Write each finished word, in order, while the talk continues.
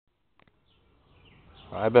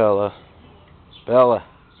Hi, Bella. Bella.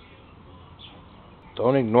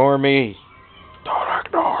 Don't ignore me. Don't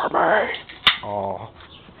ignore me. Aw.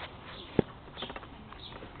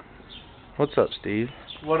 What's up, Steve?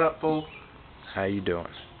 What up, fool? How you doing?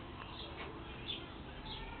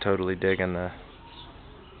 Totally digging the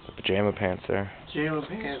pajama pants there. Pajama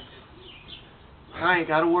pants. I ain't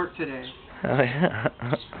gotta work today. Oh, yeah.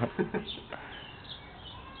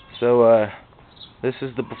 So, this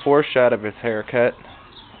is the before shot of his haircut.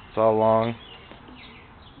 It's all long.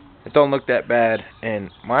 It don't look that bad, in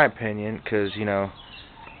my opinion, because, you know,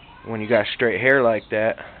 when you got straight hair like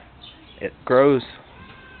that, it grows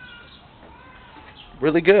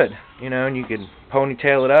really good, you know, and you can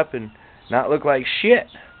ponytail it up and not look like shit.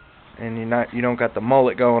 And you don't got the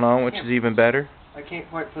mullet going on, which is even better. I can't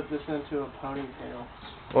quite put this into a ponytail.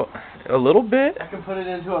 Well, a little bit. I can put it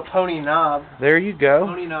into a pony knob. There you go.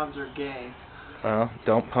 Pony knobs are gay. Well,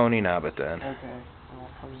 don't pony knob it then. Okay. Well,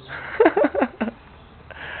 pony knob.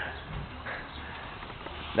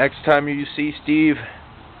 Next time you see Steve,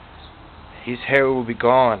 his hair will be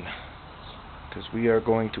gone, because we are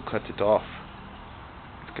going to cut it off.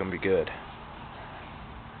 It's going to be good.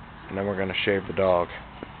 And then we're going to shave the dog.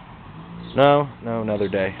 No, another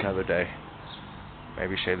day.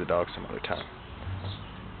 Maybe shave the dog some other time.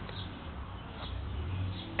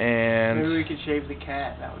 And maybe we could shave the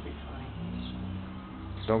cat. That would be funny.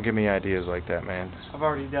 Don't give me ideas like that, man. I've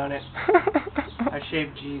already done it. I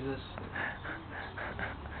shaved Jesus.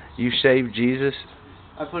 You shaved Jesus?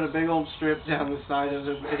 I put a big old strip down the side of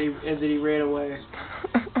him, and then he ran away.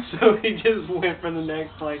 So he just went for the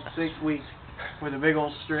next, 6 weeks with a big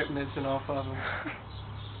old strip missing off of him.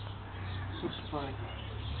 It's funny.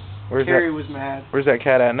 Carrie was mad. Where's that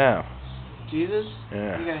cat at now? Jesus?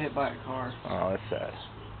 Yeah. He got hit by a car. Oh, that's sad.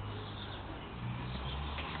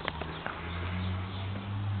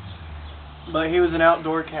 But he was an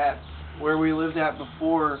outdoor cat. Where we lived at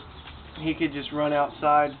before, he could just run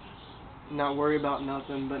outside, not worry about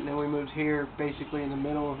nothing. But then we moved here, basically in the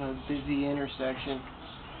middle of a busy intersection.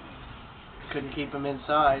 Couldn't keep him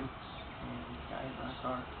inside. Got hit by a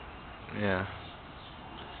car. Yeah.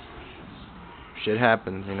 Shit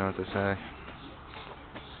happens, you know what they say.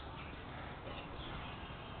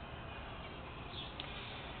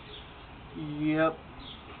 Yep.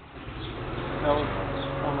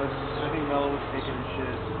 I think Bella was taking a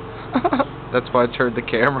shit. That's why I turned the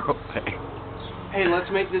camera away. Hey, let's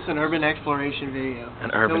make this an urban exploration video.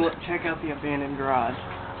 Check out the abandoned garage.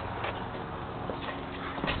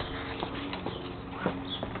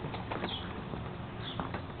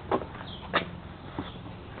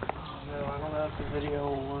 Oh no, I don't know if the video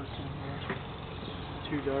will work in here. It's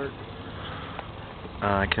too dark.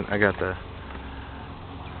 I got the...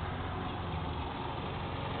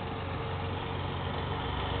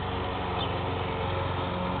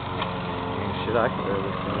 Shit, I can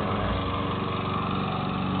barely see in there.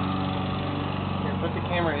 Here, put the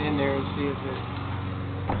camera in there and see if it...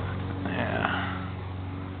 Yeah.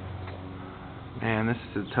 Man, this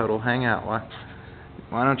is a total hangout.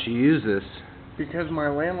 Why don't you use this? Because my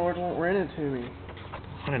landlord won't rent it to me.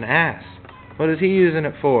 What an ass. What is he using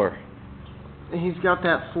it for? He's got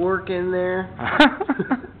that fork in there.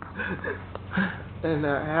 And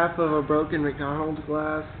half of a broken McDonald's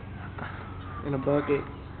glass. And a bucket.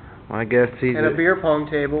 Well, I guess he's... And a beer pong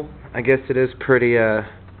table. I guess it is pretty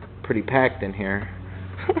packed in here.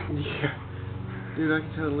 Yeah. Dude, I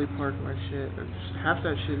can totally park my shit. Half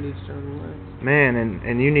that shit needs thrown away. Man,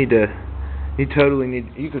 and you totally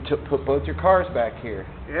need... You could put both your cars back here.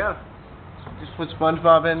 Yeah. Just put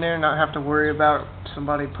SpongeBob in there, not have to worry about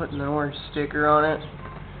somebody putting an orange sticker on it.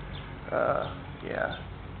 Yeah.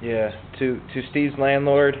 Yeah. To Steve's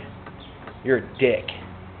landlord, you're a dick.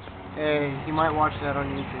 Hey, he might watch that on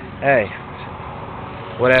YouTube. Hey,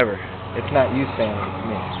 whatever. It's not you saying it, it's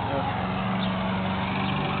me.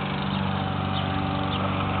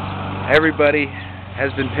 Everybody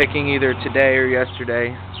has been picking either today or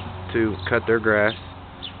yesterday to cut their grass.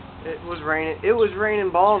 It was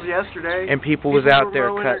raining balls yesterday. And people was out there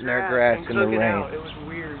cutting their grass in the rain. It was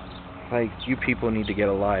weird. Like, you people need to get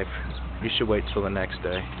a life. You should wait till the next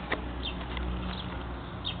day.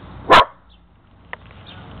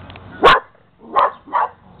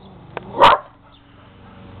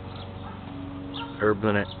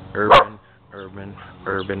 Urban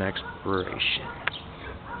exploration.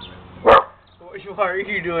 Why are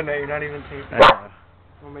you doing that? You're not even taping.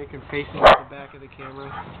 We're making faces at the back of the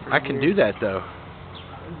camera. I can do that though.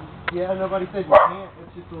 Yeah, nobody said you can't.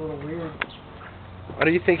 It's just a little weird. Why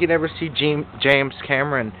do you think you never see James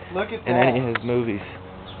Cameron in any of his movies?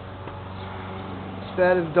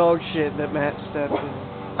 That is dog shit that Matt stepped in.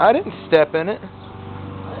 I didn't step in it.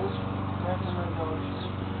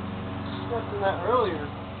 discussing that earlier.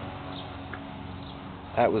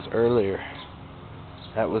 That was earlier.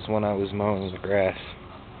 That was when I was mowing the grass.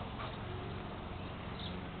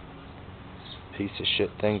 Piece of shit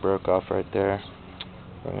thing broke off right there.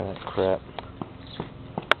 Look at that crap.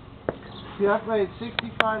 See, I paid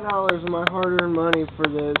 $65 of my hard-earned money for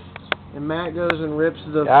this, and Matt goes and rips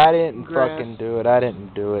the I didn't grass. fucking do it. I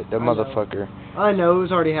didn't do it. The motherfucker. I know, it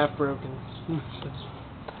was already half broken.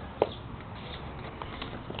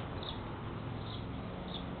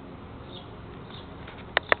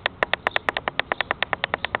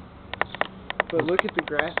 But look at the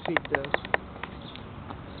grass seed, though. Are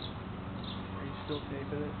you still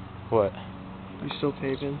taping it? What? You still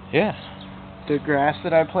taping? Yeah. The grass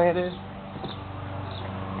that I planted?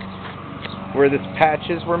 Where the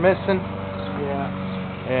patches were missing? Yeah.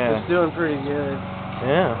 Yeah. It's doing pretty good.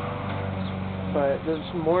 Yeah. But there's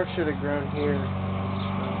more should have grown here.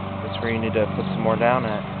 That's where you need to put some more down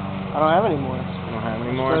at. I don't have any more. You don't have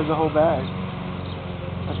any I more? spread the whole bag.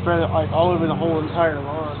 I spread it like all over the whole entire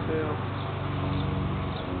lawn too.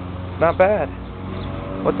 Not bad.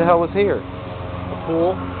 What the hell was here? A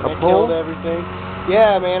pool. A That pool? killed everything.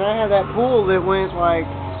 Yeah, man, I had that pool that went like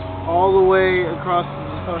all the way across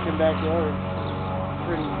the fucking backyard.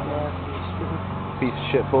 Pretty nasty. Piece of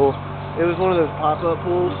shit pool. It was one of those pop-up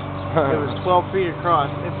pools. It was 12 feet across.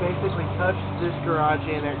 It basically touched this garage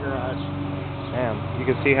and that garage. Damn, you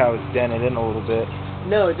can see how it's dented in a little bit.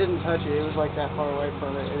 No, it didn't touch it. It was like that far away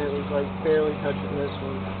from it, and it was like barely touching this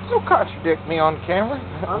one. Don't contradict me on camera.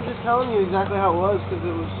 I'm just telling you exactly how it was because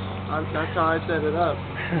it was. That's how I set it up.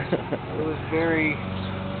 It was very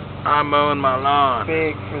I'm mowing my lawn.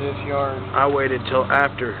 big for this yard. I waited till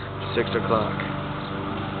after 6 o'clock.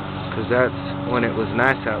 Because that's when it was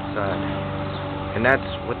nice outside. And that's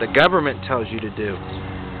what the government tells you to do.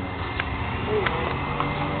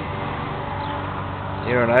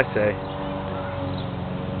 You know what I say?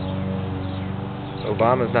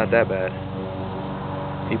 Obama's not that bad.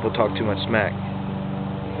 People talk too much smack.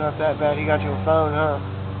 It's not that bad. He got you a phone, huh?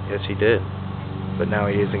 Yes, he did. But now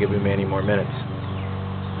he isn't giving me any more minutes.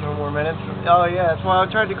 No more minutes? Oh, yeah. That's why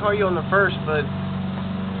I tried to call you on the first, but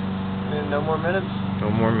no more minutes? No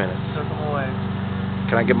more minutes. Took them away.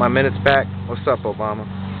 Can I get my minutes back? What's up, Obama?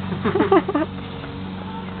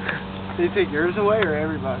 Did he take yours away or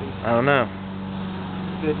everybody's? I don't know.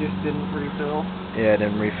 It just didn't refill? Yeah, I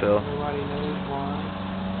didn't refill. Nobody knows why.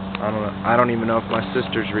 I don't know. I don't even know if my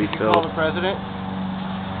sister's Did you call refilled. the president?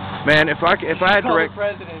 Man, if I had Call direct the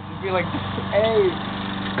president. Just be like, hey,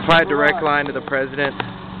 if I had direct line to the president,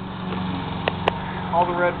 call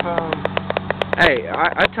the red phone. hey,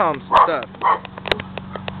 I tell him some stuff.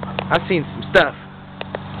 I've seen some stuff.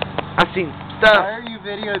 I've seen some stuff. Why are you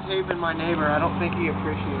videotaping my neighbor? I don't think he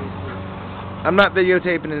appreciates it. I'm not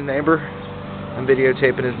videotaping his neighbor. I'm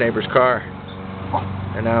videotaping his neighbor's car.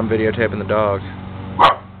 And now I'm videotaping the dog.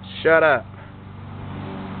 Shut up.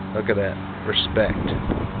 Look at that. Respect.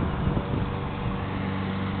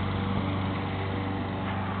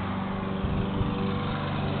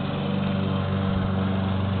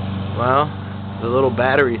 Well, the little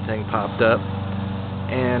battery thing popped up,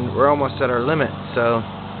 and we're almost at our limit, so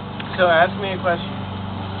So ask me a question.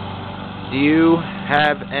 do you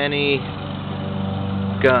have any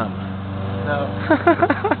gum? No.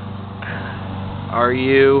 Are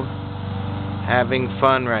you having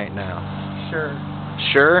fun right now? Sure.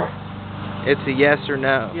 Sure? It's a yes or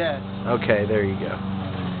no? Yes. Okay, there you go.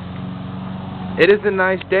 It is a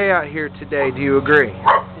nice day out here today, do you agree?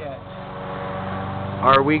 Yes.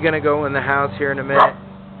 Are we going to go in the house here in a minute?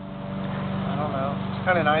 I don't know. It's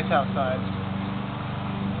kind of nice outside.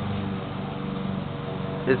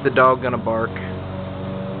 Is the dog going to bark?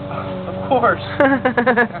 Of course.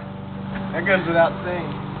 That goes without saying.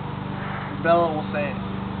 Bella will say it.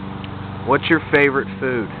 What's your favorite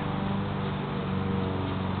food?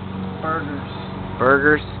 Burgers.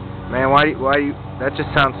 Burgers? Man, why do you, that just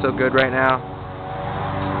sounds so good right now.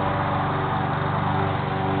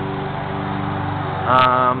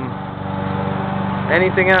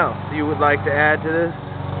 Anything else you would like to add to this?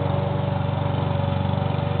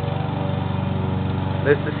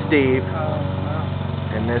 This is Steve, No.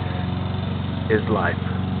 and this is life.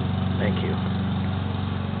 Thank you.